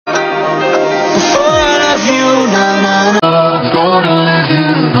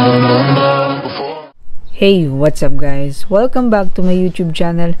Hey, what's up guys? Welcome back to my YouTube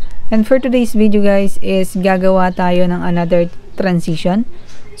channel. And for today's video guys is gagawa tayo ng another transition.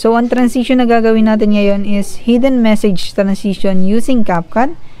 So ang transition na gagawin natin ngayon is hidden message transition using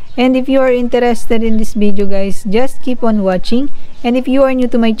Capcut. And if you are interested in this video guys, just keep on watching. And if you are new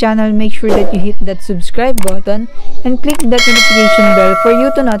to my channel, make sure that you hit that subscribe button and click that notification bell for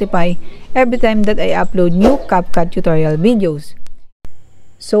you to notify every time that I upload new Capcut tutorial videos.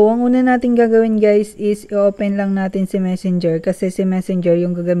 So, ang una natin gagawin guys is i-open lang natin si Messenger kasi si Messenger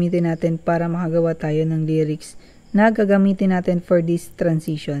yung gagamitin natin para makagawa tayo ng lyrics na gagamitin natin for this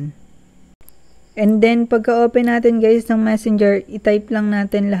transition. And then, pagka-open natin guys ng Messenger, i-type lang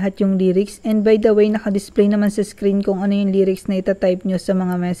natin lahat yung lyrics. And by the way, naka-display naman sa screen kung ano yung lyrics na ita-type nyo sa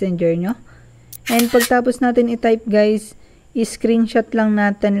mga Messenger nyo. And pagtapos natin i-type guys, i-screenshot lang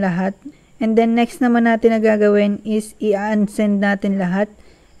natin lahat. And then, next naman natin na gagawin is i-unsend natin lahat.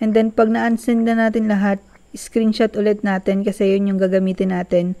 And then, pag na-unsend na natin lahat, screenshot ulit natin kasi yun yung gagamitin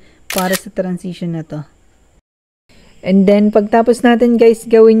natin para sa transition na to. And then, pagtapos natin guys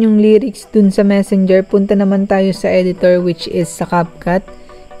gawin yung lyrics dun sa Messenger, punta naman tayo sa editor which is sa Capcut.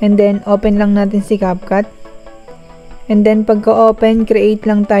 And then, open lang natin si Capcut. And then, pagka-open, create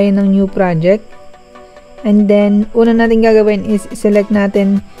lang tayo ng new project. And then, una natin gagawin is select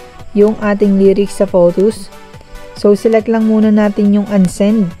natin yung ating lyrics sa photos. So, select lang muna natin yung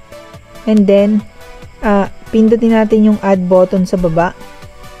unsend. And then, pindutin natin yung add button sa baba.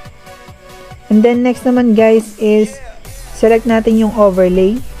 And then, next naman guys is select natin yung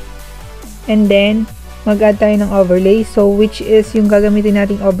overlay. And then, mag-add tayo ng overlay. So, which is yung gagamitin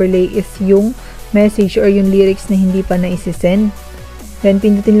nating overlay is yung message or yung lyrics na hindi pa na-send. Then,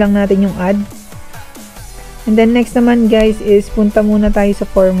 pindutin lang natin yung add. And then, next naman guys is punta muna tayo sa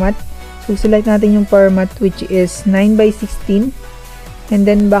format. So, select natin yung format which is 9:16. And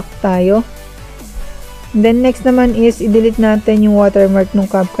then, back tayo. And then, next naman is i-delete natin yung watermark ng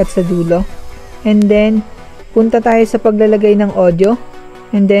Capcut sa dulo. And then, punta tayo sa paglalagay ng audio.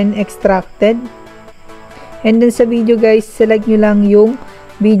 And then, extracted. And then, sa video guys, select nyo lang yung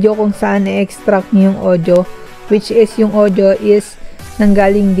video kung saan i-extract nyo yung audio. Which is, yung audio is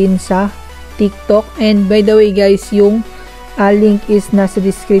nanggaling din sa TikTok. And by the way guys, yung link is nasa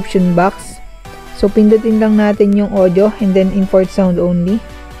description box. So, pindutin lang natin yung audio and then import sound only.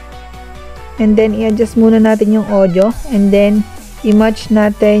 And then, i-adjust muna natin yung audio. And then, i-match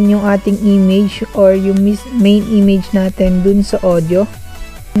natin yung ating image or yung main image natin dun sa audio.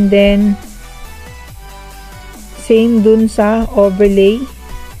 And then, same dun sa overlay.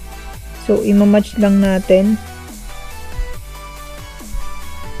 So, i-match lang natin.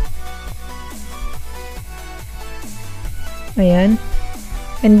 Ayan.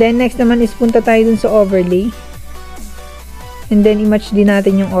 And then, next naman is punta tayo dun sa overlay. And then, i-match din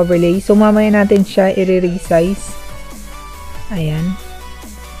natin yung overlay. So, mamaya natin siya i-resize. Ayan.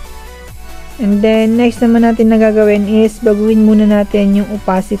 And then, next naman natin na gagawin is baguhin muna natin yung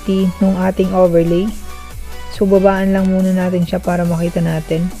opacity ng ating overlay. So, babaan lang muna natin siya para makita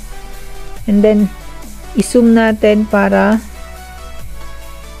natin. And then, i-zoom natin para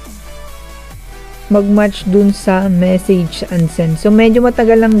mag-match dun sa message unsend. So, medyo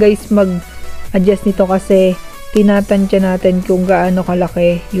matagal lang guys mag-adjust nito kasi tinatansya natin kung gaano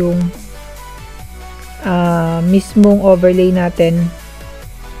kalaki yung mismong overlay natin.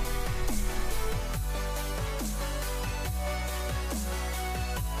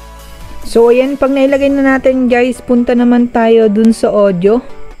 So, ayan, pag nailagay na natin guys, punta naman tayo dun sa audio.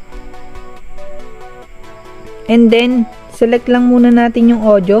 And then, select lang muna natin yung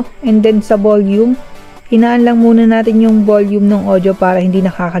audio. And then, sa volume, hinaan lang muna natin yung volume ng audio para hindi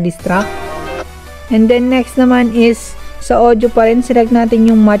nakaka-distract. And then, next naman is, sa audio pa rin, select natin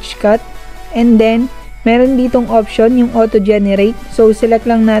yung match cut. And then, meron ditong option, yung auto-generate. So, select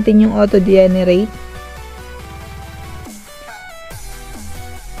lang natin yung auto-generate.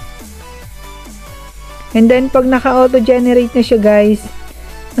 And then, pag naka-auto-generate na siya guys,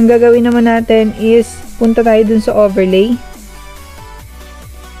 ang gagawin naman natin is, punta tayo dun sa overlay.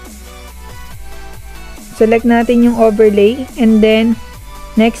 Select natin yung overlay. And then,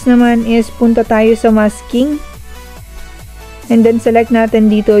 next naman is punta tayo sa masking. And then, select natin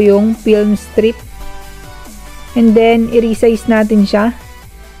dito yung film strip. And then, i-resize natin siya.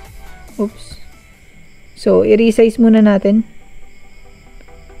 Oops. So, i-resize muna natin.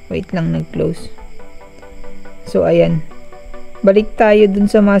 Wait lang, nag-close. So, ayan. Balik tayo dun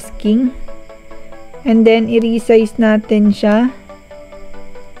sa masking. And then, i-resize natin siya.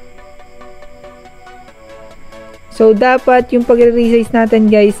 So, dapat yung pagre-resize natin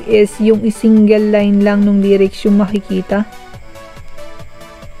guys is yung single line lang ng lyrics yung makikita.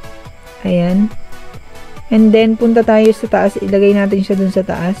 Ayan. And then, punta tayo sa taas. Ilagay natin siya dun sa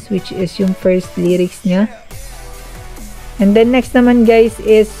taas, which is yung first lyrics niya. And then, next naman guys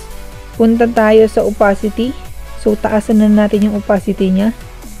is punta tayo sa opacity. So, taasan na natin yung opacity niya.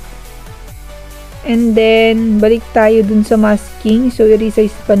 And then, balik tayo dun sa masking. So,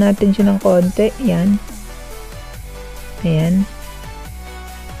 i-resize pa natin siya ng konti. Ayan. Ayan.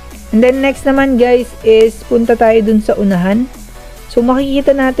 And then, next naman guys is punta tayo dun sa unahan. So,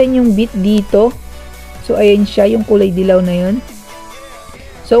 makikita natin yung beat dito. So, ayan siya, yung kulay dilaw na yun.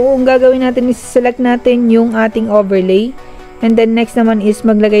 So, kung gagawin natin is select natin yung ating overlay. And then, next naman is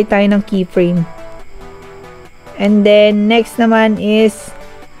maglagay tayo ng keyframe. And then, next naman is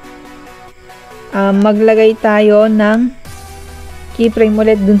maglagay tayo ng keyframe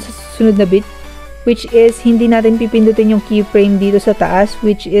ulit dun sa susunod na bit, which is hindi natin pipindutin yung keyframe dito sa taas,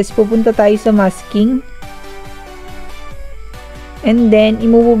 which is pupunta tayo sa masking, and then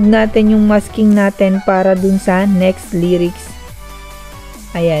i-move natin yung masking natin para dun sa next lyrics.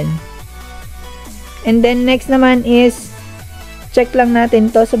 Ayan. And then next naman is check lang natin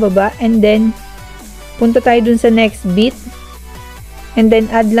to sa baba, and then punta tayo dun sa next beat, and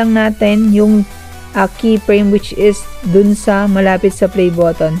then add lang natin yung keyframe which is dun sa malapit sa play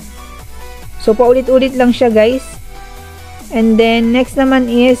button. So, paulit-ulit lang siya guys. And then, next naman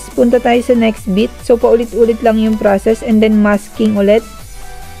is punta tayo sa next beat. So, paulit-ulit lang yung process, and then masking ulit.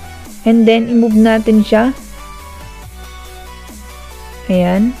 And then, i-move natin siya.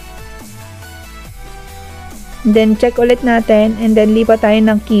 Ayan. And then, check ulit natin, and then lipat tayo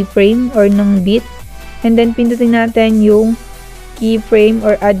ng keyframe or ng beat. And then, pindutin natin yung keyframe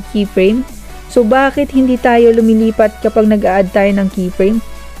or add keyframe. So, bakit hindi tayo lumilipat kapag nag-a-add tayo ng keyframe?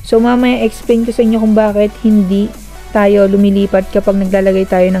 So, mamaya explain ko sa inyo kung bakit hindi tayo lumilipat kapag naglalagay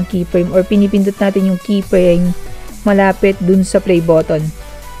tayo ng keyframe or pinipindot natin yung keyframe malapit dun sa play button.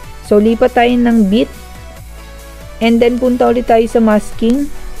 So, lipat tayo ng beat. And then, punta ulit tayo sa masking.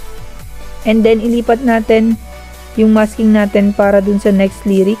 And then, ilipat natin yung masking natin para dun sa next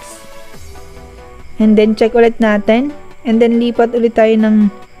lyrics. And then, check ulit natin. And then, lipat ulit tayo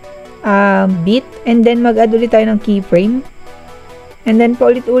ng beat, and then mag-add ulit tayo ng keyframe, and then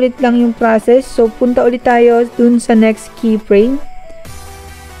paulit-ulit lang yung process. So, punta ulit tayo dun sa next keyframe,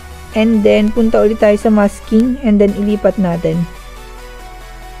 and then punta ulit tayo sa masking, and then ilipat natin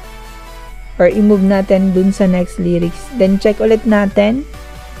or i-move natin dun sa next lyrics. Then check ulit natin,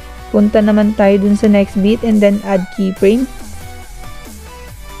 punta naman tayo dun sa next beat, and then add keyframe,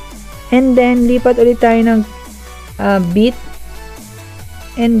 and then lipat ulit tayo ng beat.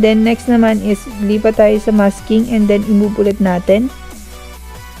 And then, next naman is lipat tayo sa masking, and then i-move ulit natin.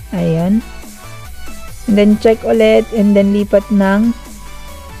 Ayan. And then, check ulit, and then lipat ng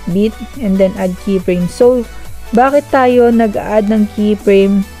beat, and then add keyframe. So, bakit tayo nag-add ng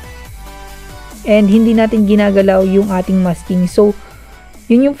keyframe and hindi natin ginagalaw yung ating masking? So,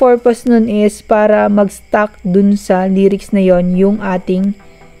 yun yung purpose nun is para mag-stack dun sa lyrics na yon yung ating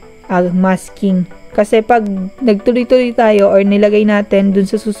masking. Kasi pag nagtuloy-tuloy tayo or nilagay natin dun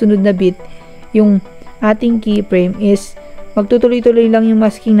sa susunod na bit yung ating keyframe is magtutuloy-tuloy lang yung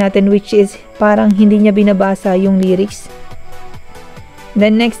masking natin, which is parang hindi niya binabasa yung lyrics.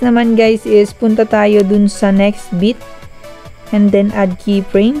 Then next naman guys is punta tayo dun sa next beat, and then add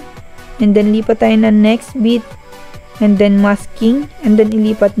keyframe, and then lipat tayo na next beat, and then masking, and then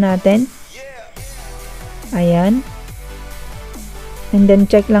ilipat natin. Ayan. And then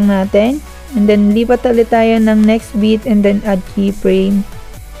check lang natin. And then, lipat ulit tayo ng next beat, and then add keyframe.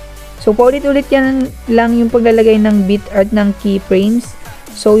 So, paulit-ulit yan lang yung paglalagay ng beat art ng keyframes.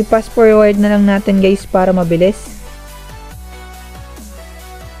 So, i-pass forward na lang natin guys para mabilis.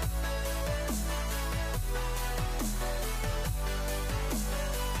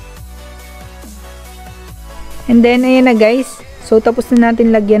 And then, ayan na guys. So, tapos na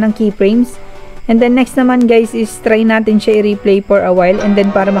natin lagyan ng keyframes. And then next naman guys is try natin siya i-replay for a while, and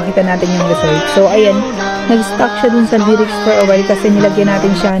then para makita natin yung result. So ayan, nag-stuck siya dun sa lyrics for a while kasi nilagyan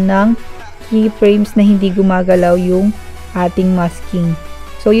natin siya ng keyframes na hindi gumagalaw yung ating masking.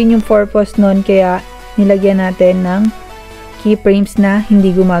 So yun yung purpose nun, kaya nilagyan natin ng keyframes na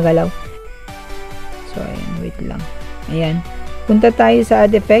hindi gumagalaw. So ayan, wait lang. Ayan, punta tayo sa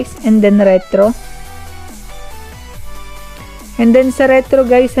add effects, and then retro. And then sa retro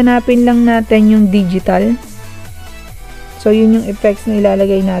guys, hanapin lang natin yung digital. So yun yung effects na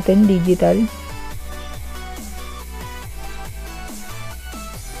ilalagay natin, digital.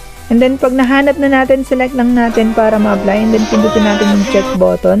 And then pag nahanap na natin, select lang natin para ma-apply, and then pindutin natin yung check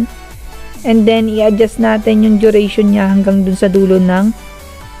button. And then, i-adjust natin yung duration niya hanggang dun sa dulo ng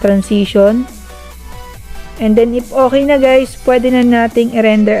transition. And then, if okay na guys, pwede na nating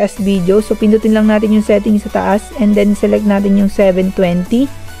i-render as video. So, pindutin lang natin yung setting sa taas. And then, select natin yung 720.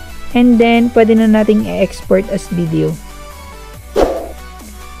 And then, pwede na nating i-export as video.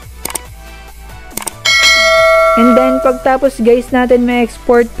 And then, pagtapos guys natin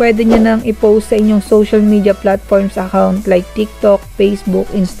ma-export, pwede nyo nang i-post sa inyong social media platforms account like TikTok,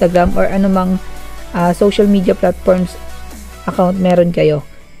 Facebook, Instagram, or anumang social media platforms account meron kayo.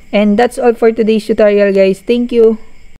 And that's all for today's tutorial guys. Thank you!